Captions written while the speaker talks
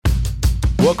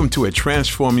Welcome to A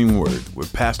Transforming Word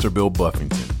with Pastor Bill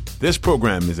Buffington. This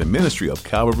program is a ministry of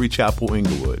Calvary Chapel,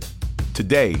 Inglewood.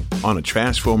 Today on A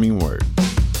Transforming Word.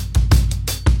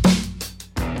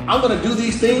 I'm going to do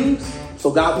these things so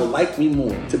God will like me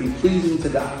more, to be pleasing to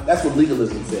God. That's what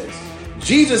legalism says.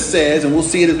 Jesus says, and we'll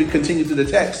see it as we continue through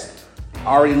the text, I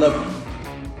already love you.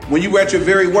 When you were at your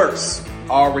very worst,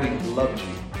 I already loved you.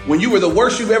 When you were the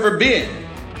worst you've ever been,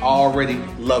 I already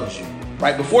loved you.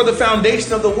 Right? Before the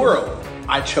foundation of the world,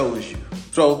 I chose you.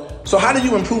 So how do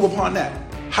you improve upon that?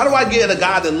 How do I get a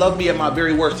God that loved me at my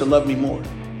very worst to love me more?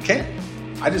 Can't.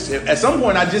 At some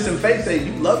point, I just in faith say,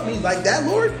 you love me like that,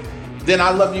 Lord? Then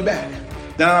I love you back.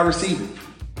 Then I receive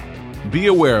it. Be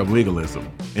aware of legalism.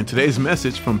 In today's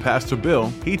message from Pastor Bill,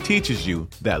 he teaches you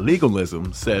that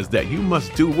legalism says that you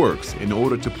must do works in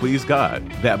order to please God,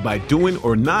 that by doing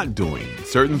or not doing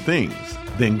certain things,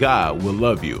 then God will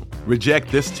love you. Reject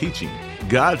this teaching.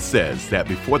 God says that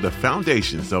before the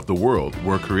foundations of the world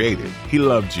were created, he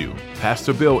loved you.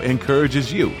 Pastor Bill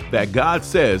encourages you that God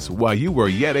says while you were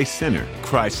yet a sinner,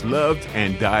 Christ loved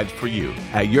and died for you.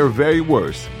 At your very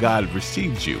worst, God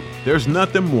received you. There's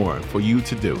nothing more for you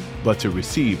to do but to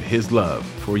receive his love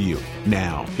for you.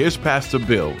 Now, here's Pastor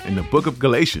Bill in the book of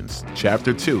Galatians,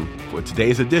 chapter 2, for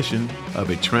today's edition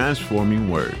of A Transforming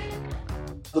Word.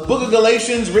 The book of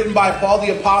Galatians, written by Paul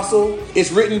the Apostle,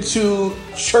 is written to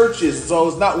churches. So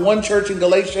it's not one church in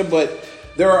Galatia, but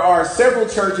there are several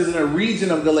churches in a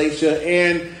region of Galatia.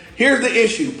 And here's the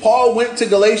issue. Paul went to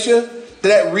Galatia, to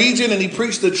that region, and he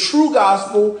preached the true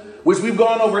gospel, which we've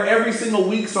gone over every single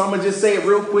week. So I'm going to just say it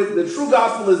real quick. The true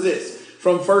gospel is this,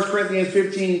 from 1 Corinthians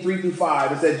 15,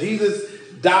 3-5. It said Jesus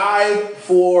died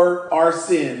for our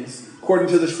sins, according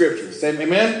to the scriptures. Say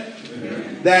amen?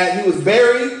 Amen. That he was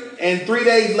buried. And 3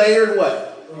 days later,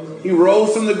 what? He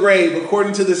rose from the grave,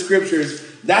 according to the scriptures.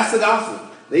 That's the gospel.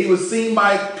 He was seen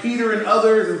by Peter and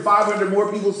others, and 500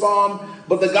 more people saw him.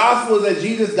 But the gospel is that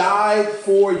Jesus died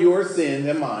for your sins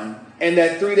and mine. And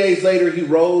that 3 days later, he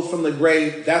rose from the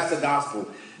grave. That's the gospel.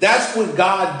 That's what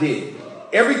God did.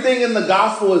 Everything in the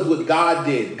gospel is what God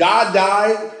did. God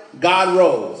died, God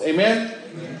rose. Amen?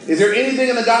 Is there anything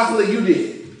in the gospel that you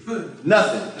did?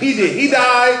 Nothing. He did. He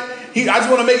died. I just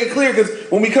want to make it clear, because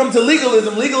when we come to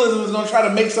legalism is going to try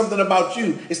to make something about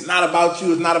you. It's not about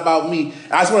you. It's not about me.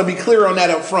 I just want to be clear on that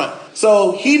up front.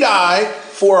 So he died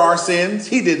for our sins.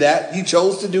 He did that. He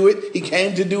chose to do it. He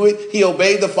came to do it. He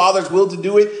obeyed the Father's will to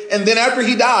do it. And then after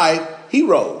he died, he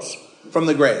rose from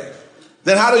the grave.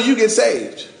 Then how do you get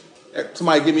saved?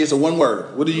 Somebody give me a one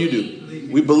word. What do you do?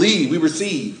 We believe. We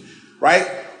receive. Right?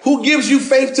 Who gives you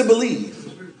faith to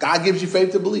believe? God gives you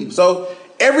faith to believe. So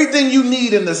everything you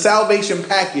need in the salvation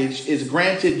package is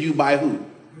granted you by who?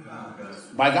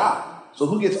 By God. So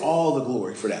who gets all the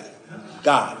glory for that?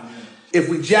 God. If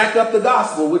we jack up the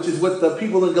gospel, which is what the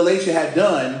people in Galatia had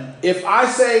done, if I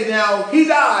say now, he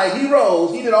died, he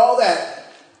rose, he did all that,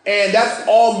 and that's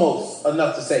almost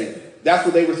enough to save you. That's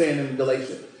what they were saying in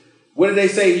Galatia. What did they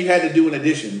say you had to do in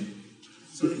addition?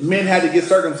 Men had to get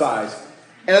circumcised.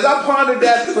 And as I pondered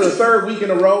that for the third week in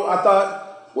a row, I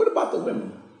thought, what about the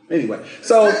women? Anyway,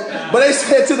 but they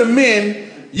said to the men,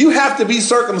 you have to be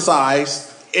circumcised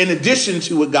in addition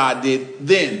to what God did,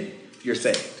 then you're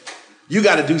saved. You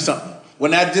got to do something.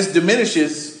 When that just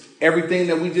diminishes everything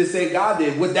that we just said God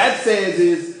did, what that says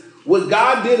is what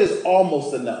God did is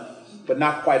almost enough, but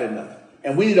not quite enough.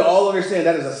 And we need to all understand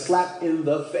that is a slap in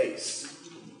the face.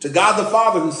 To God the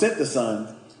Father who sent the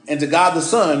Son, and to God the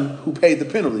Son who paid the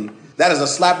penalty, that is a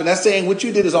slap. And that's saying what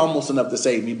you did is almost enough to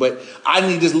save me, but I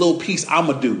need this little piece I'm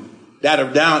going to do. That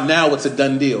are down now, it's a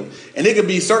done deal. And it could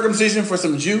be circumcision for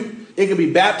some Jew. It could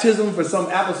be baptism for some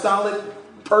apostolic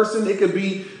person. It could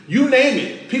be, you name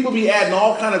it. People be adding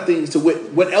all kind of things to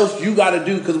what else you got to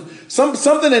do. Because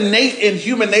something innate in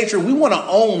human nature, we want to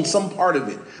own some part of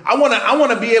it. I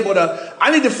want to be able to,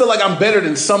 I need to feel like I'm better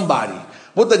than somebody.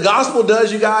 What the gospel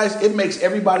does, you guys, it makes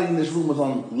everybody in this room is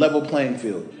on level playing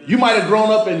field. You might have grown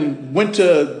up and went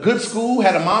to good school,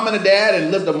 had a mom and a dad,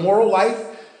 and lived a moral life.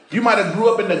 You might have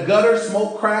grew up in the gutter,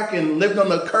 smoked crack, and lived on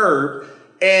the curb.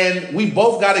 And we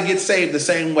both got to get saved the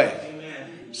same way.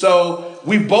 Amen. So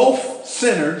we both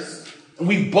sinners, and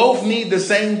we both need the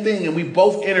same thing, and we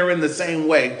both enter in the same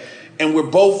way. And we're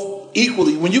both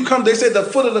equally. When you come, they say the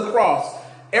foot of the cross.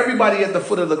 Everybody at the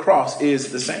foot of the cross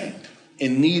is the same,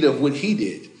 in need of what he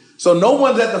did. So no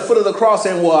one's at the foot of the cross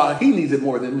saying, well, he needs it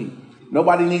more than me.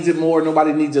 Nobody needs it more.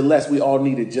 Nobody needs it less. We all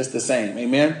need it just the same.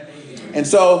 Amen. And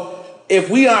so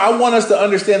I want us to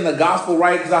understand the gospel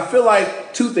right, because I feel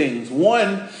like two things.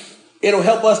 One, it'll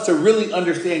help us to really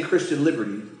understand Christian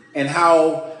liberty and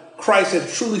how Christ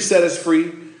has truly set us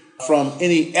free from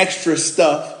any extra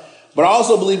stuff but I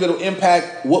also believe it'll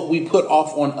impact what we put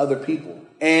off on other people.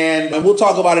 And we'll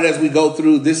talk about it as we go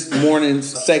through this morning's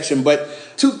section. But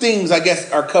two things, I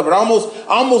guess, are covered. I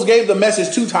almost gave the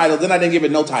message two titles, then I didn't give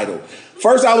it no title.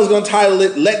 First, I was going to title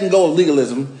it Letting Go of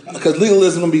Legalism, because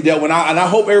legalism will be dealt with. And I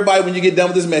hope everybody, when you get done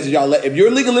with this message, if you're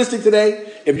legalistic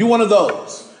today, if you're one of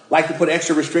those, like to put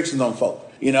extra restrictions on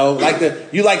folk, you like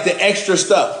the extra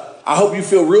stuff. I hope you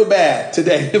feel real bad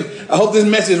today. I hope this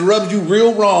message rubs you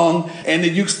real wrong and that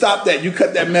you stop that. You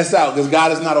cut that mess out, because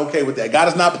God is not okay with that. God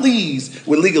is not pleased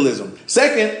with legalism.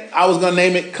 Second, I was going to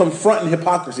name it Confronting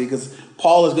Hypocrisy, because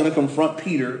Paul is going to confront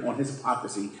Peter on his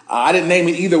hypocrisy. I didn't name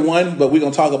it either one, but we're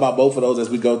going to talk about both of those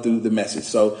as we go through the message.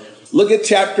 So look at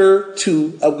chapter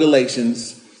 2 of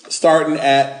Galatians, starting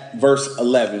at verse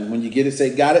 11. When you get it,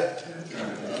 say, got it?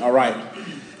 All right.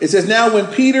 It says, now when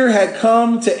Peter had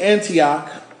come to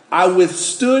Antioch, I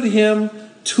withstood him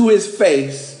to his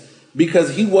face,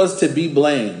 because he was to be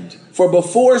blamed. For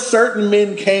before certain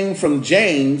men came from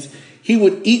James, he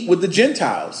would eat with the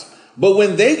Gentiles. But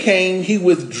when they came, he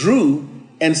withdrew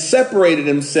and separated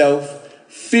himself,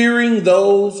 fearing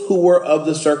those who were of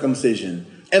the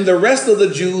circumcision. And the rest of the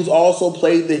Jews also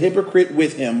played the hypocrite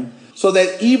with him, so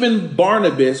that even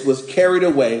Barnabas was carried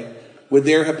away with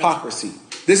their hypocrisy.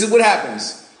 This is what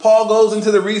happens. Paul goes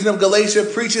into the region of Galatia,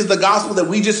 preaches the gospel that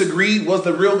we just agreed was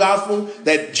the real gospel,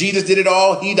 that Jesus did it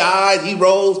all. He died, he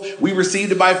rose, we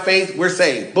received it by faith, we're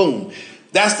saved. Boom.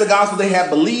 That's the gospel they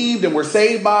had believed and were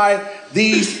saved by.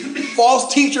 These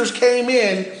false teachers came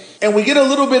in, and we get a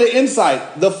little bit of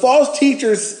insight. The false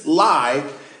teachers lied.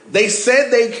 They said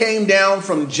they came down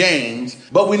from James,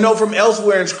 but we know from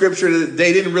elsewhere in scripture that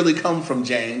they didn't really come from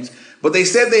James. But they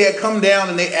said they had come down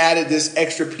and they added this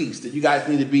extra piece that you guys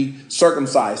need to be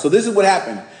circumcised. So this is what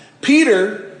happened.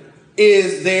 Peter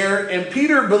is there, and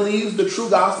Peter believes the true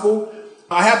gospel.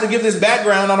 I have to give this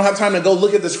background. I don't have time to go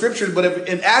look at the scriptures, but if,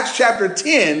 in Acts chapter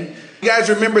 10, you guys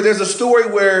remember there's a story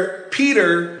where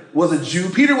Peter was a Jew.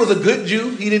 Peter was a good Jew.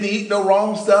 He didn't eat no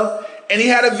wrong stuff. And he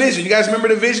had a vision. You guys remember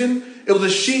the vision? It was a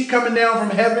sheet coming down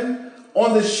from heaven.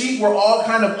 On the sheet were all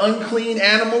kind of unclean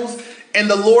animals. And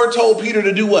the Lord told Peter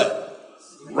to do what?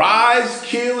 Rise,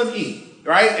 kill, and eat,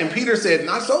 right? And Peter said,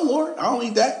 not so, Lord. I don't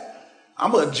eat that.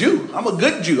 I'm a Jew. I'm a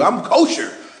good Jew. I'm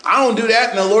kosher. I don't do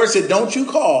that. And the Lord said, don't you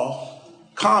call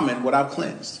common what I've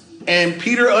cleansed. And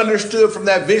Peter understood from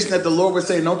that vision that the Lord was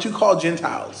saying, don't you call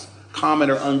Gentiles common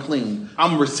or unclean.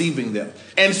 I'm receiving them.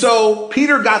 And so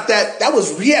Peter got that.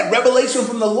 He had revelation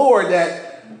from the Lord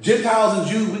that Gentiles and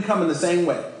Jews, we come in the same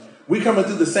way. We come in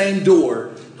through the same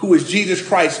door, who is Jesus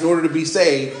Christ, in order to be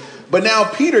saved. But now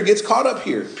Peter gets caught up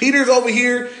here. Peter's over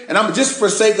here, and I'm just for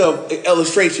sake of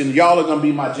illustration, y'all are going to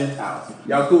be my Gentiles.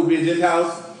 Y'all cool with being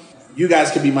Gentiles? You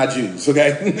guys can be my Jews,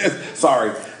 okay?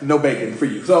 Sorry, no bacon for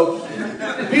you. So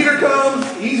Peter comes,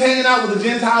 he's hanging out with the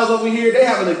Gentiles over here. They're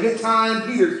having a good time.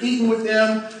 Peter's eating with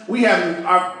them. We having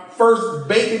our first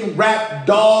bacon wrapped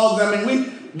dogs.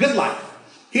 Good life.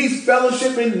 He's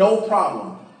fellowshipping, no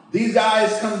problem. These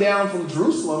guys come down from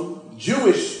Jerusalem,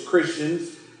 Jewish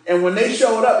Christians. And when they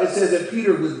showed up, it says that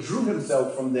Peter withdrew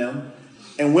himself from them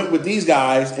and went with these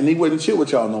guys, and he wouldn't chill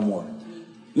with y'all no more.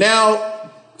 Now,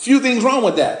 a few things wrong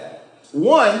with that.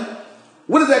 One,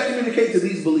 what does that communicate to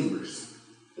these believers?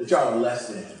 That y'all are less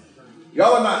than.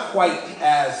 Y'all are not quite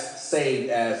as saved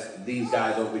as these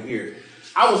guys over here.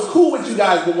 I was cool with you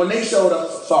guys, but when they showed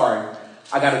up, sorry,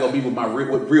 I got to go be with my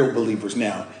real believers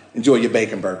now. Enjoy your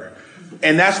bacon burger.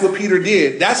 And that's what Peter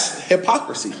did. That's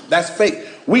hypocrisy. That's fake.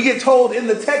 We get told in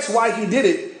the text why he did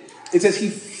it. It says he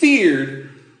feared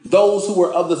those who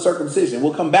were of the circumcision.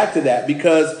 We'll come back to that,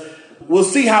 because we'll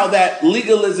see how that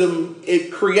legalism,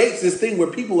 it creates this thing where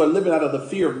people are living out of the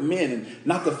fear of men and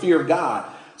not the fear of God.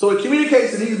 So it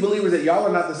communicates to these believers that y'all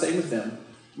are not the same as them.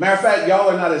 Matter of fact, y'all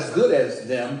are not as good as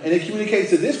them. And it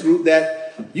communicates to this group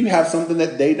that you have something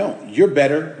that they don't. You're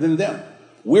better than them.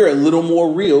 We're a little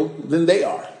more real than they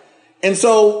are. And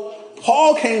so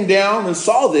Paul came down and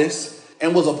saw this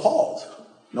and was appalled.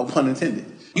 No pun intended.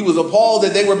 He was appalled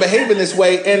that they were behaving this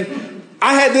way. And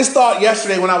I had this thought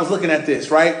yesterday when I was looking at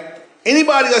this, right?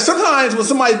 Sometimes when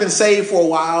somebody's been saved for a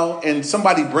while and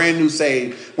somebody brand new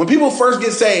saved, when people first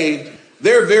get saved,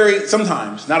 they're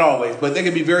sometimes, not always, but they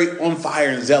can be very on fire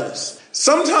and zealous.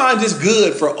 Sometimes it's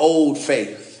good for old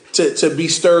faith to be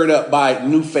stirred up by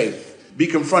new faith, be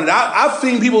confronted. I've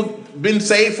seen people been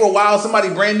saved for a while, somebody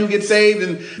brand new gets saved,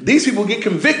 and these people get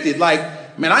convicted.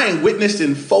 Like, man, I ain't witnessed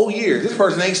in 4 years. This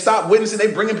person ain't stopped witnessing.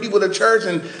 They bringing people to church,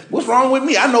 and what's wrong with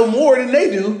me? I know more than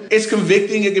they do. It's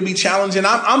convicting. It can be challenging.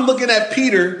 I'm looking at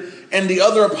Peter and the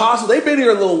other apostles. They've been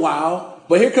here a little while,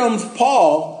 but here comes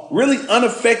Paul, really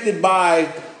unaffected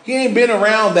by He ain't been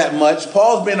around that much.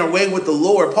 Paul's been away with the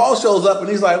Lord. Paul shows up and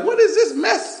he's like, what is this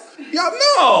mess? Y'all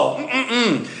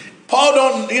know.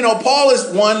 Paul is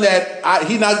one that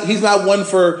he's not one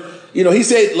for, he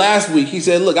said last week, he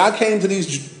said, look, I came to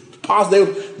these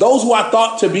apostles, those who I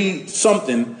thought to be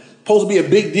something, supposed to be a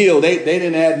big deal. They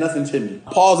didn't add nothing to me.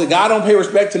 Paul said, God don't pay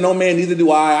respect to no man, neither do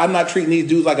I. I'm not treating these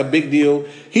dudes like a big deal.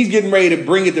 He's getting ready to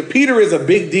bring it to Peter is a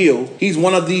big deal. He's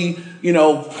one of the,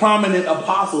 prominent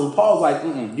apostles. Paul's like,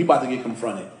 you about to get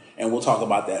confronted. And we'll talk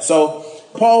about that. So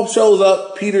Paul shows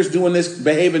up. Peter's doing this,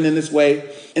 behaving in this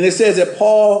way. And it says that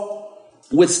Paul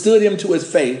withstood him to his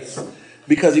face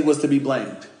because he was to be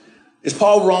blamed. Is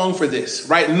Paul wrong for this?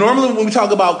 Right? Normally when we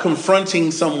talk about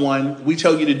confronting someone, we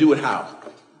tell you to do it how?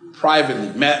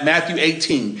 Privately. Matthew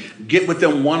 18. Get with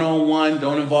them one-on-one.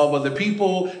 Don't involve other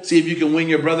people. See if you can win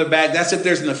your brother back. That's if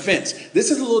there's an offense. This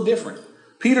is a little different.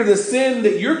 Peter, the sin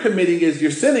that you're committing is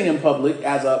you're sinning in public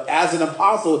as an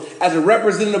apostle, as a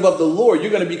representative of the Lord.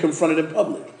 You're going to be confronted in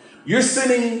public. You're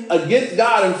sinning against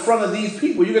God in front of these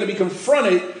people. You're going to be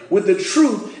confronted with the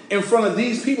truth in front of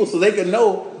these people so they can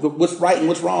know what's right and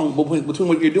what's wrong between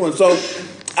what you're doing. So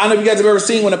I don't know if you guys have ever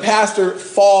seen when a pastor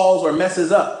falls or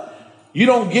messes up. You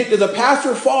don't get to, the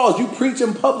pastor falls, you preach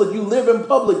in public, you live in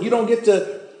public. You don't get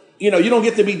to, you don't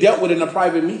get to be dealt with in a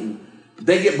private meeting.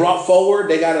 They get brought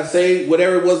forward. They got to say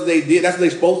whatever it was they did. That's what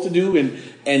they're supposed to do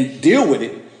and deal with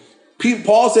it.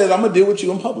 Paul says, I'm going to deal with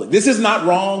you in public. This is not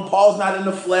wrong. Paul's not in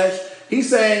the flesh. He's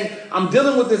saying, I'm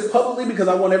dealing with this publicly because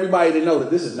I want everybody to know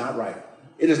that this is not right.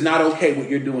 It is not okay what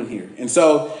you're doing here. And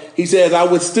so he says, I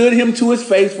withstood him to his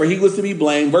face, for he was to be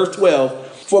blamed. Verse 12,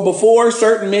 for before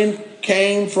certain men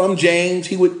came from James,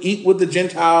 he would eat with the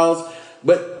Gentiles.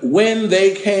 But when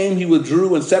they came, he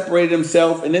withdrew and separated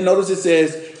himself. And then notice it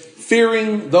says,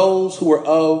 fearing those who were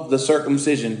of the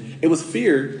circumcision. It was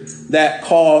fear that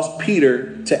caused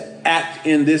Peter to act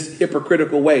in this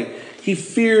hypocritical way. He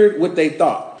feared what they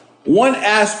thought. One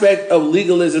aspect of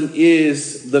legalism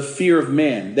is the fear of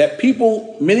man. That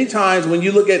people, many times when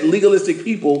you look at legalistic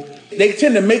people, they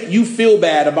tend to make you feel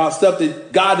bad about stuff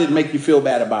that God didn't make you feel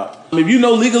bad about. If you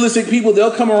know legalistic people,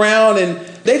 they'll come around and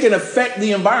they can affect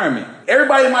the environment.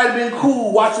 Everybody might have been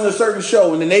cool watching a certain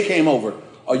show and then they came over.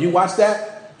 Oh, you watched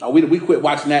that? Oh, we quit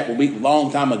watching that a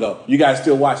long time ago. You guys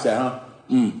still watch that, huh?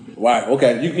 Why?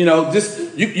 Okay.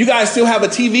 You guys still have a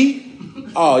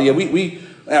TV? Oh yeah, we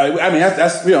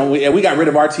that's we got rid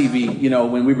of our TV,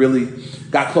 when we really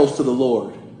got close to the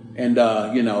Lord. And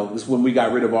it's when we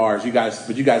got rid of ours. You guys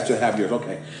still have yours.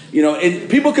 Okay.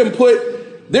 And people can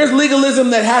there's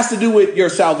legalism that has to do with your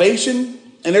salvation,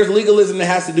 and there's legalism that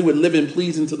has to do with living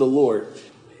pleasing to the Lord.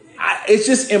 It's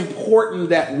just important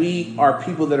that we are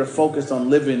people that are focused on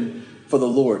living for the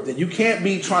Lord, that you can't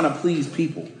be trying to please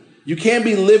people. You can't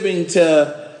be living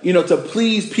to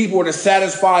please people or to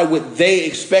satisfy what they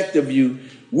expect of you.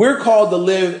 We're called to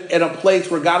live in a place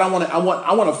where God, I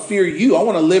want to fear you. I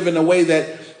want to live in a way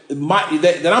that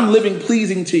I'm living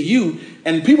pleasing to you,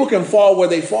 and people can fall where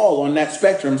they fall on that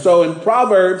spectrum. So in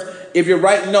Proverbs, if you're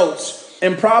writing notes,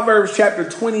 in Proverbs chapter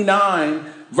 29,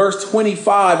 verse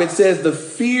 25, it says, the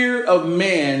fear of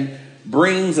man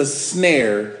brings a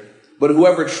snare, but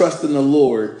whoever trusts in the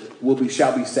Lord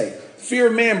shall be safe. Fear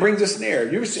of man brings a snare.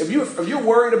 If you're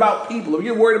worried about people, if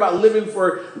you're worried about living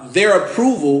for their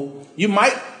approval, you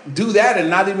might do that and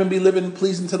not even be living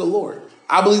pleasing to the Lord.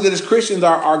 I believe that as Christians,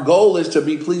 our goal is to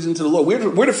be pleasing to the Lord.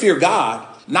 We're to fear God,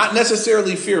 not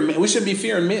necessarily fear men. We should be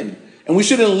fearing men. And we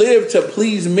shouldn't live to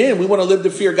please men. We want to live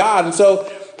to fear God. And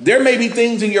so there may be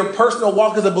things in your personal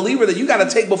walk as a believer that you got to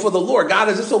take before the Lord. God,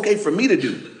 is this okay for me to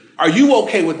do? Are you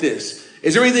okay with this?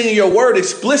 Is there anything in your word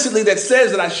explicitly that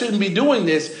says that I shouldn't be doing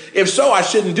this? If so, I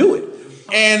shouldn't do it.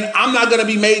 And I'm not going to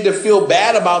be made to feel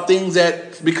bad about things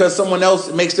because someone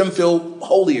else makes them feel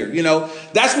holier.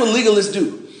 That's what legalists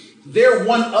do. Their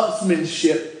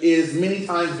one-upsmanship is many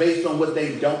times based on what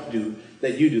they don't do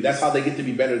that you do. That's how they get to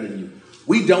be better than you.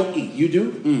 We don't eat. You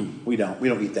do? We don't. We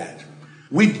don't eat that.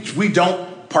 We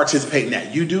don't participate in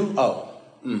that. You do? Oh.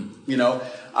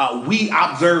 We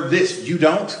observe this. You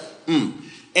don't?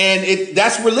 And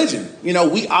that's religion.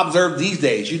 We observe these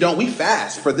days. You don't. We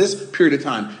fast for this period of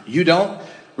time. You don't.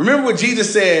 Remember what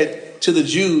Jesus said to the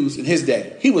Jews in his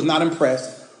day. He was not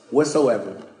impressed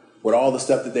whatsoever with all the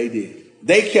stuff that they did.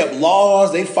 They kept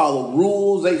laws. They followed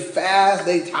rules. They fast.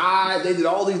 They tithe. They did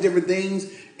all these different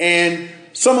things. And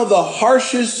some of the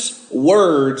harshest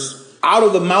words out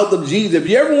of the mouth of Jesus. If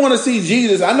you ever want to see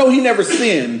Jesus, I know he never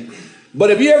sinned,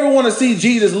 but if you ever want to see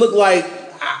Jesus look like,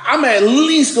 I'm at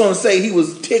least going to say he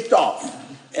was ticked off.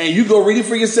 And you go read it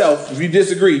for yourself if you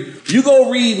disagree. You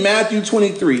go read Matthew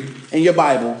 23 in your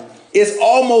Bible. It's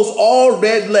almost all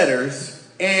red letters,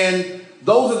 And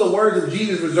those are the words of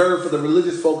Jesus reserved for the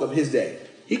religious folk of his day.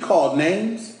 He called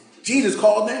names. Jesus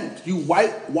called names. You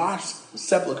whitewashed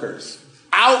sepulchers.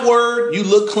 Outward, you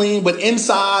look clean, but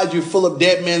inside, you're full of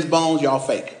dead men's bones. Y'all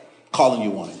fake. Calling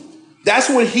you one. That's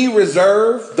what he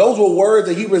reserved. Those were words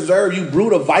that he reserved. You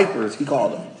brood of vipers, he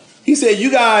called them. He said,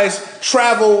 you guys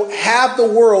travel half the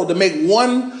world to make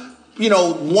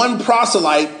one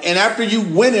proselyte. And after you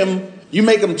win him, you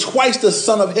make him twice the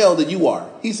son of hell that you are.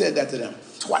 He said that to them.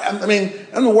 Twice. I mean,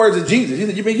 in the words of Jesus. He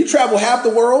said, you travel half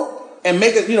the world and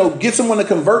make it, get someone to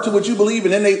convert to what you believe,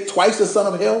 and then they twice the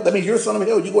son of hell. That means you're a son of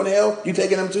hell. You going to hell? You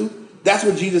taking them too? That's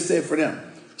what Jesus said for them.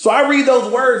 So I read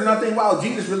those words and I think, wow,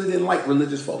 Jesus really didn't like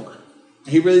religious folk.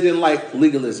 He really didn't like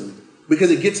legalism because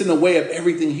it gets in the way of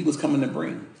everything he was coming to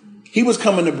bring. He was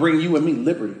coming to bring you and me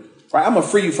liberty. Right? I'm going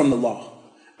to free you from the law.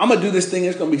 I'm going to do this thing.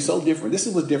 It's going to be so different. This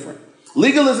is what's different.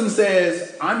 Legalism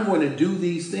says, I'm going to do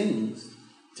these things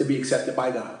to be accepted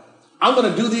by God. I'm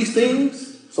going to do these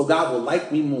things so God will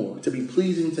like me more, to be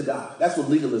pleasing to God. That's what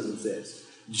legalism says.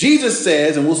 Jesus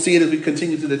says, and we'll see it as we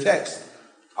continue through the text,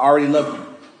 I already love you.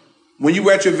 When you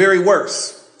were at your very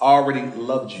worst, I already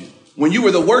loved you. When you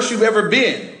were the worst you've ever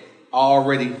been, I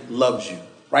already loved you.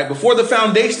 Right? Before the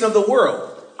foundation of the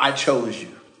world, I chose you.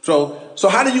 So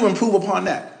how do you improve upon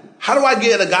that? How do I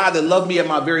get a God that loved me at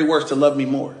my very worst to love me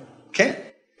more? Can't.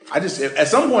 At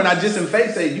some point, I just in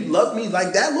faith say, you love me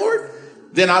like that, Lord?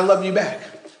 Then I love you back.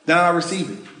 Then I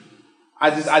receive it.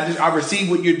 I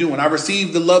receive what you're doing. I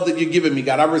receive the love that you're giving me,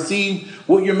 God. I receive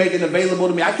what you're making available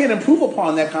to me. I can't improve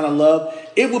upon that kind of love.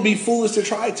 It would be foolish to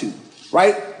try to,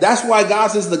 right? That's why God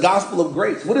says the gospel of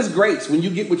grace. What is grace? When you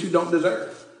get what you don't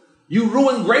deserve. You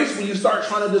ruin grace when you start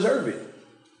trying to deserve it.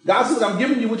 God says, I'm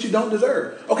giving you what you don't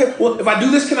deserve. Okay, well, if I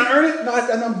do this, can I earn it? No,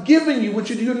 and I'm giving you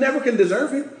what you do. You never can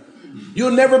deserve it.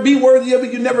 You'll never be worthy of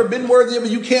it. You've never been worthy of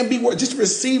it. You can't be worthy. Just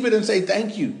receive it and say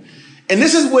thank you. And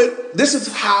this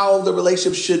is how the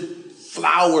relationship should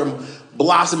flower and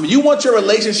blossom. You want your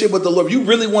relationship with the Lord. If you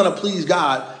really want to please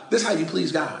God, this is how you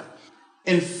please God.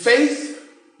 In faith,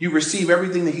 you receive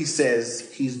everything that he says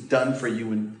he's done for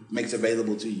you and makes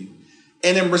available to you.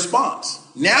 And in response,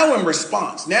 now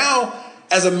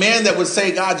as a man that would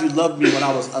say, God, you loved me when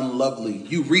I was unlovely.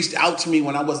 You reached out to me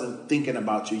when I wasn't thinking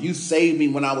about you. You saved me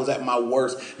when I was at my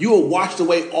worst. You have washed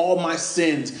away all my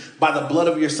sins by the blood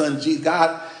of your son, Jesus.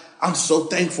 God, I'm so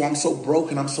thankful. I'm so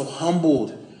broken. I'm so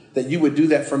humbled that you would do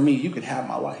that for me. You could have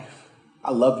my life.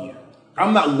 I love you.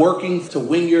 I'm not working to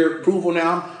win your approval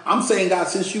now. I'm saying, God,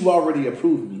 since you've already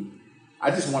approved me,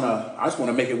 I just want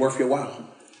to make it worth your while.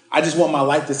 I just want my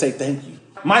life to say thank you.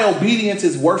 My obedience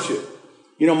is worship.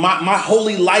 My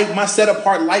holy life, my set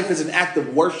apart life is an act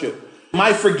of worship.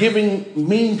 My forgiving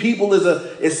mean people is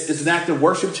an act of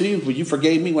worship to you. But you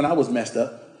forgave me when I was messed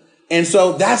up. And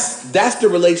so that's the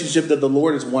relationship that the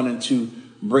Lord is wanting to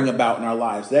bring about in our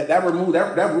lives. That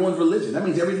ruins religion. That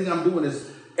means everything I'm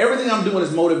doing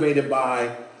is motivated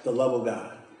by the love of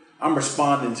God. I'm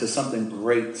responding to something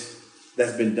great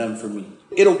that's been done for me.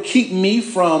 It'll keep me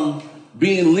from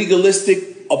being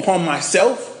legalistic upon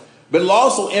myself, but it'll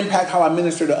also impact how I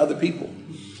minister to other people.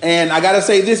 And I got to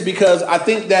say this because I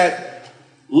think that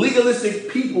legalistic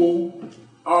people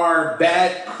are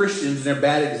bad Christians and they're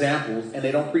bad examples and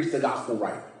they don't preach the gospel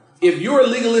right. If you're a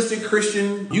legalistic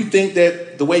Christian, you think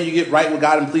that the way you get right with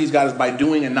God and please God is by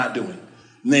doing and not doing.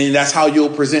 And then that's how you'll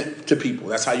present to people.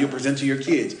 That's how you'll present to your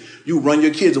kids. You run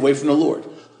your kids away from the Lord.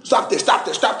 Stop this, stop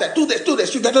that, do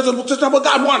this. That's not what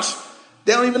God wants.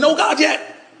 They don't even know God yet.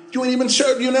 You ain't even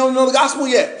sure, you don't know the gospel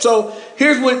yet. So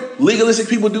here's what legalistic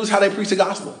people do is how they preach the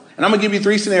gospel. And I'm going to give you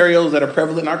 3 scenarios that are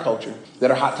prevalent in our culture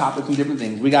that are hot topics and different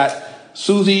things. We got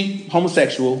Susie,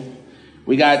 homosexual.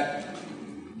 We got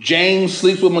James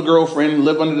sleeps with my girlfriend,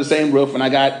 live under the same roof. And I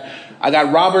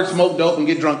got Robert smoke dope and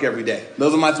get drunk every day.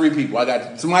 Those are my 3 people. I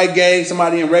got somebody gay,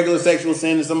 somebody in regular sexual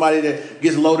sin, and somebody that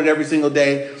gets loaded every single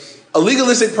day. A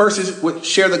legalistic person would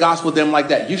share the gospel with them like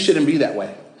that. You shouldn't be that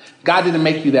way. God didn't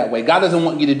make you that way. God doesn't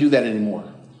want you to do that anymore.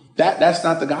 That's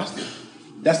not the gospel.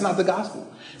 That's not the gospel.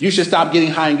 You should stop getting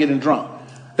high and getting drunk.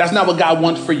 That's not what God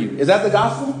wants for you. Is that the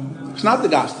gospel? It's not the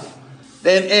gospel.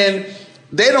 And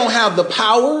they don't have the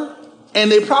power,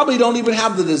 and they probably don't even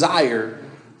have the desire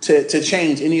to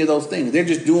change any of those things. They're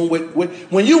just doing what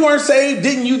when you weren't saved,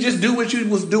 didn't you just do what you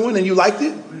was doing and you liked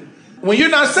it? When you're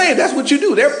not saved, that's what you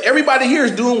do. Everybody here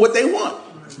is doing what they want.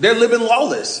 They're living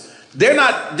lawless.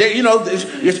 God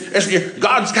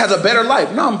has a better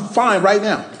life. No, I'm fine right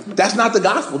now. That's not the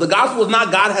gospel. The gospel is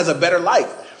not God has a better life.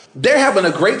 They're having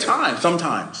a great time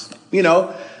sometimes.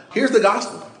 Here's the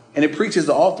gospel. And it preaches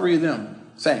to all 3 of them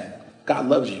saying, God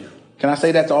loves you. Can I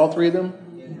say that to all 3 of them?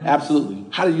 Yeah. Absolutely.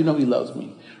 How do you know he loves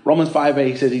me? Romans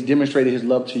 5:8 says he demonstrated his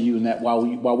love to you in that while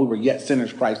we were yet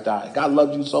sinners, Christ died. God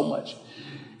loves you so much.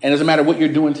 And it doesn't matter what you're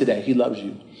doing today, he loves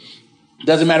you. It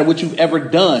doesn't matter what you've ever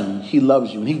done, he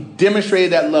loves you. And he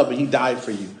demonstrated that love and he died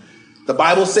for you. The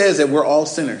Bible says that we're all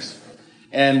sinners.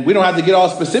 And we don't have to get all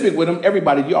specific with them.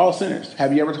 Everybody, you're all sinners.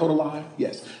 Have you ever told a lie?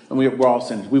 Yes. And we're all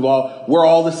sinners. We're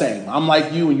all the same. I'm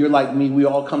like you and you're like me. We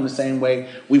all come the same way.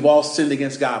 We've all sinned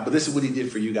against God. But this is what he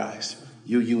did for you guys.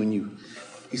 You, and you.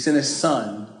 He sent his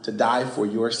son to die for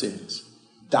your sins.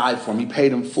 Died for him. He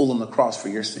paid him full on the cross for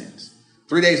your sins.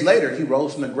 3 days later, he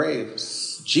rose from the grave.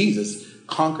 Jesus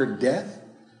conquered death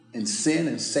and sin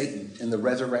and Satan in the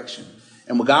resurrection.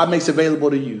 And what God makes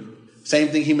available to you, same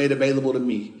thing he made available to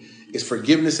me, is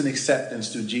forgiveness and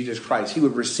acceptance through Jesus Christ. He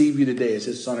would receive you today as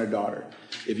his son or daughter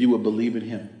if you would believe in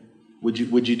him. Would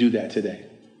you do that today?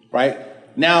 Right?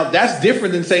 Now, that's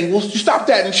different than saying, well, stop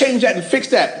that and change that and fix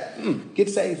that. Get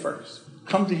saved first.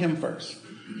 Come to him first.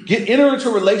 Enter into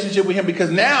a relationship with him,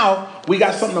 because now we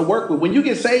got something to work with. When you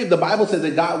get saved, the Bible says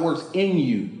that God works in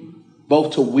you,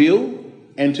 both to will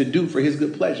and to do for his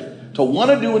good pleasure. To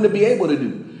want to do and to be able to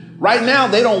do. Right now,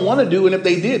 they don't want to do, and if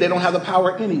they did, they don't have the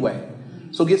power anyway.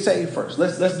 So get saved first.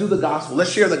 Let's do the gospel.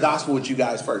 Let's share the gospel with you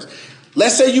guys first.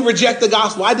 Let's say you reject the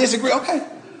gospel. I disagree. Okay.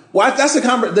 Well, that's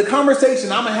the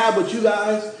conversation I'm going to have with you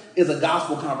guys is a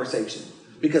gospel conversation,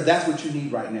 because that's what you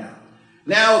need right now.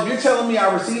 Now, if you're telling me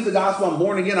I received the gospel, I'm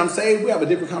born again, I'm saved, we have a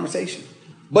different conversation.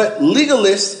 But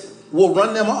legalists will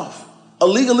run them off. A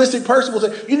legalistic person will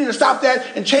say, you need to stop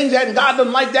that and change that, and God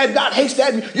doesn't like that, God hates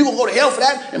that, and you're going to go to hell for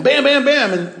that, and bam, bam,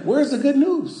 bam. And where's the good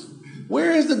news?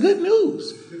 Where is the good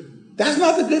news? That's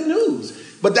not the good news.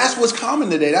 But that's what's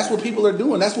common today. That's what people are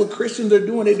doing. That's what Christians are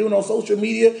doing. They're doing on social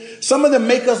media. Some of them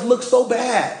make us look so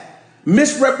bad,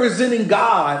 misrepresenting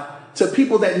God to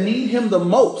people that need him the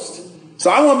most. So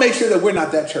I want to make sure that we're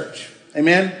not that church.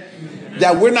 Amen.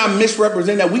 That we're not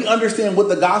misrepresenting, that we understand what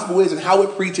the gospel is and how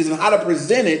it preaches and how to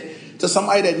present it to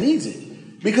somebody that needs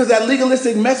it. Because that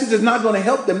legalistic message is not going to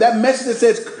help them. That message that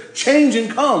says change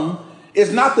and come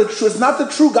is not the true. It's not the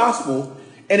true gospel,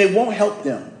 and it won't help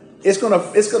them. It's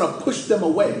gonna push them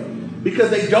away because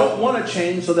they don't want to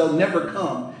change, so they'll never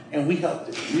come. And we help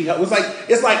them.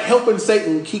 It's like helping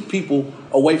Satan keep people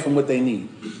away from what they need.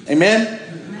 Amen.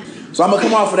 So I'm gonna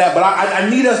come off of that, but I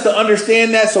need us to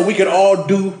understand that so we can all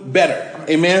do better.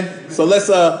 Amen. So let's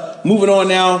move it on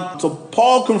now. So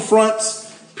Paul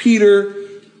confronts Peter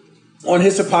on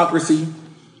his hypocrisy,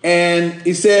 and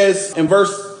he says in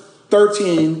verse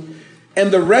 13, and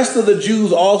the rest of the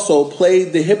Jews also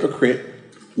played the hypocrite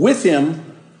with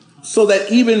him, so that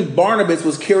even Barnabas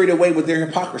was carried away with their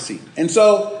hypocrisy. And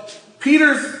so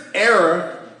Peter's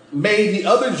error made the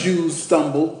other Jews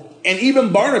stumble. And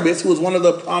even Barnabas, who was one of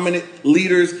the prominent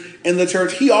leaders in the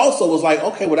church, he also was like,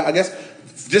 okay, well, I guess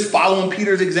just following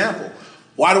Peter's example.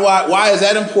 Why is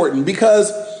that important?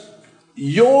 Because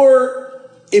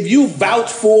if you vouch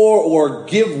for or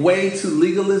give way to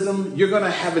legalism, you're going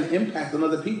to have an impact on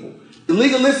other people. The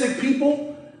legalistic people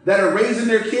that are raising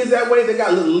their kids that way, they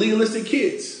got legalistic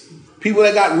kids. People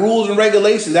that got rules and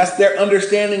regulations, that's their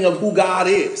understanding of who God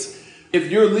is. If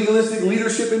you're legalistic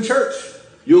leadership in church,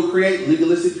 you'll create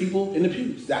legalistic people in the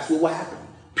pews. That's what will happen.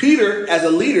 Peter, as a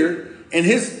leader, in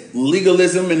his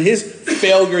legalism and his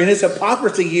failure and his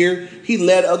hypocrisy here, he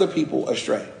led other people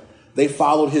astray. They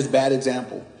followed his bad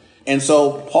example. And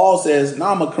so Paul says,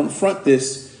 now I'm going to confront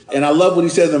this. And I love what he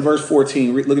says in verse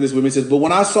 14. Look at this with me. He says, but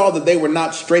when I saw that they were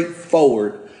not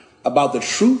straightforward about the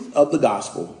truth of the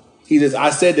gospel, he says, I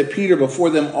said to Peter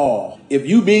before them all, if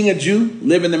you being a Jew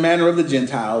live in the manner of the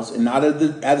Gentiles and not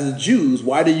as the Jews,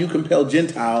 why do you compel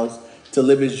Gentiles to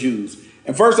live as Jews?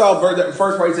 And first off, the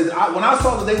first part, he says, when I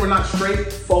saw that they were not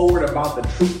straightforward about the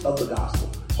truth of the gospel,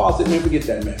 Paul said, man, forget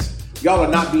that mess. Y'all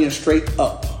are not being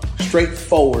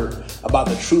straightforward about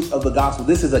the truth of the gospel.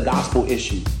 This is a gospel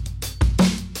issue.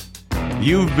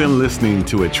 You've been listening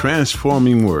to A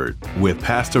Transforming Word with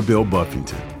Pastor Bill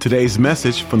Buffington. Today's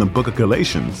message from the book of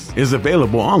Galatians is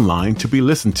available online to be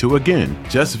listened to again.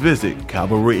 Just visit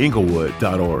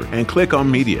CalvaryInglewood.org and click on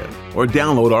Media, or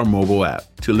download our mobile app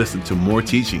to listen to more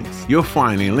teachings. You'll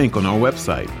find a link on our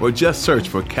website, or just search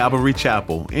for Calvary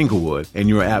Chapel Inglewood in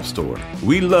your app store.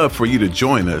 We'd love for you to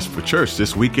join us for church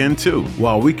this weekend too.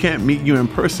 While we can't meet you in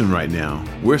person right now,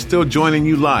 we're still joining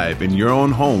you live in your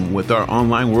own home with our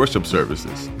online worship services.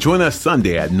 Join us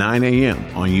Sunday at 9 a.m.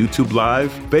 on YouTube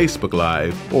Live, Facebook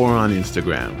Live, or on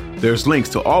Instagram. There's links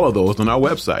to all of those on our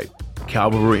website,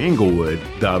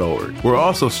 CalvaryInglewood.org. We're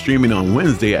also streaming on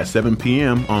Wednesday at 7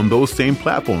 p.m. on those same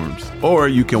platforms, or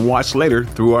you can watch later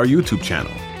through our YouTube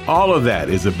channel. All of that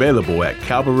is available at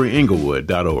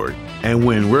CalvaryInglewood.org. And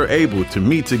when we're able to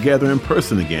meet together in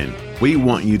person again, we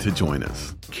want you to join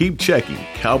us. Keep checking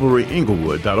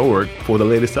CalvaryInglewood.org for the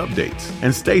latest updates,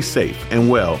 and stay safe and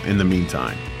well in the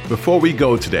meantime. Before we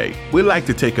go today, we'd like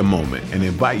to take a moment and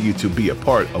invite you to be a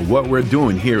part of what we're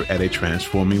doing here at A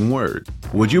Transforming Word.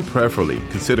 Would you preferably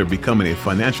consider becoming a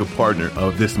financial partner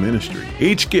of this ministry?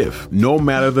 Each gift, no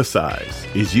matter the size,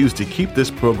 is used to keep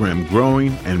this program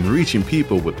growing and reaching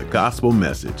people with the gospel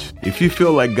message. If you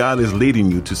feel like God is leading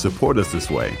you to support us this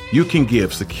way, you can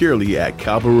give securely at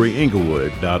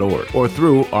CalvaryInglewood.org or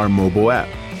through our mobile app.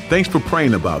 Thanks for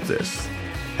praying about this.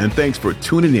 And thanks for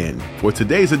tuning in for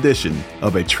today's edition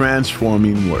of A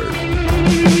Transforming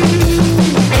Word.